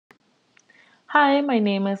Hi, my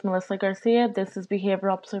name is Melissa Garcia. This is Behavior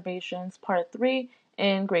Observations Part 3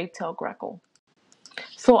 in Great Tail Grackle.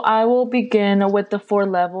 So I will begin with the four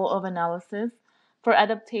level of analysis. For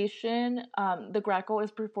adaptation, the grackle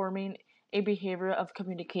is performing a behavior of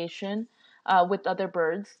communication with other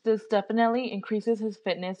birds. This definitely increases his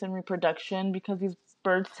fitness and reproduction because these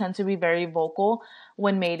birds tend to be very vocal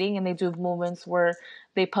when mating and they do movements where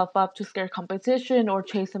they puff up to scare competition or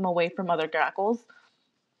chase them away from other grackles.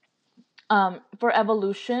 For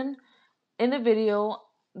evolution, in the video,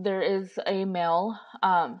 there is a male.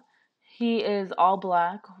 He is all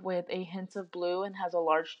black with a hint of blue and has a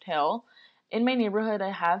large tail. In my neighborhood,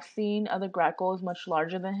 I have seen other grackles much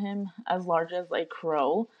larger than him, as large as a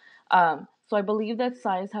crow. So I believe that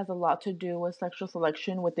size has a lot to do with sexual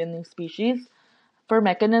selection within these species. For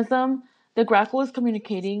mechanism, the grackle is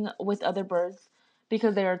communicating with other birds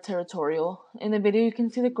because they are territorial. In the video, you can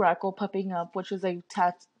see the grackle puffing up, which is a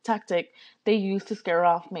tactic they use to scare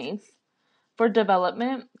off mates. For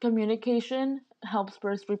development, communication helps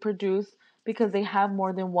birds reproduce because they have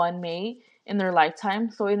more than one mate in their lifetime,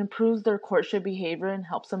 so it improves their courtship behavior and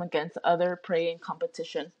helps them against other prey in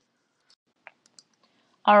competition.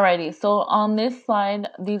 Alrighty, so on this slide,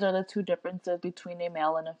 these are the two differences between a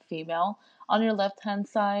male and a female. On your left-hand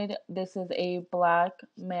side, this is a black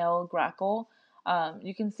male grackle.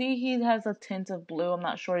 You can see he has a tint of blue. I'm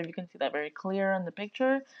not sure if you can see that very clear in the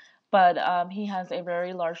picture, but he has a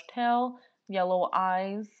very large tail, yellow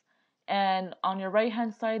eyes, and on your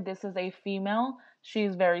right-hand side, this is a female.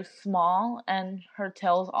 She's very small, and her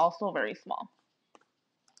tail is also very small.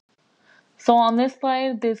 So on this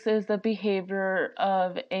slide, this is the behavior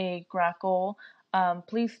of a grackle.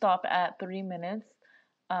 Please stop at 3 minutes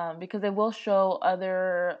because it will show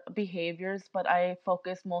other behaviors, but I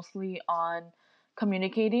focus mostly on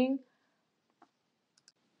communicating.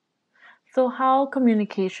 So how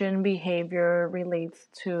communication behavior relates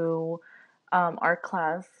to our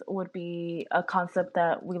class would be a concept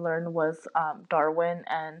that we learned was Darwin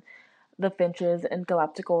and the finches in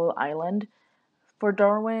Galapagos Island. For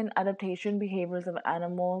Darwin, adaptation behaviors of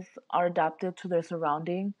animals are adapted to their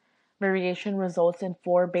surrounding. Variation results in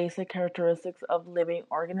four basic characteristics of living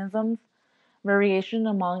organisms. Variation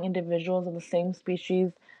among individuals of the same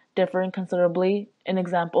species differing considerably. An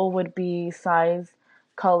example would be size,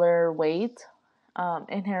 color, weight.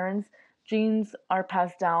 Inheritance genes are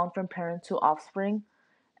passed down from parent to offspring.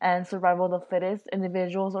 And survival of the fittest,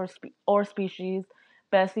 individuals or species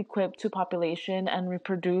best equipped to population and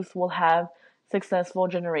reproduce will have successful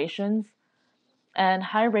generations. And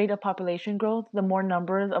high rate of population growth, the more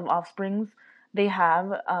numbers of offsprings they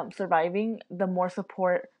have surviving, the more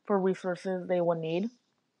support for resources they will need.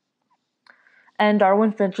 And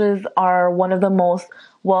Darwin finches are one of the most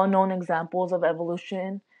well-known examples of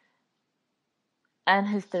evolution and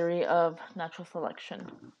his theory of natural selection.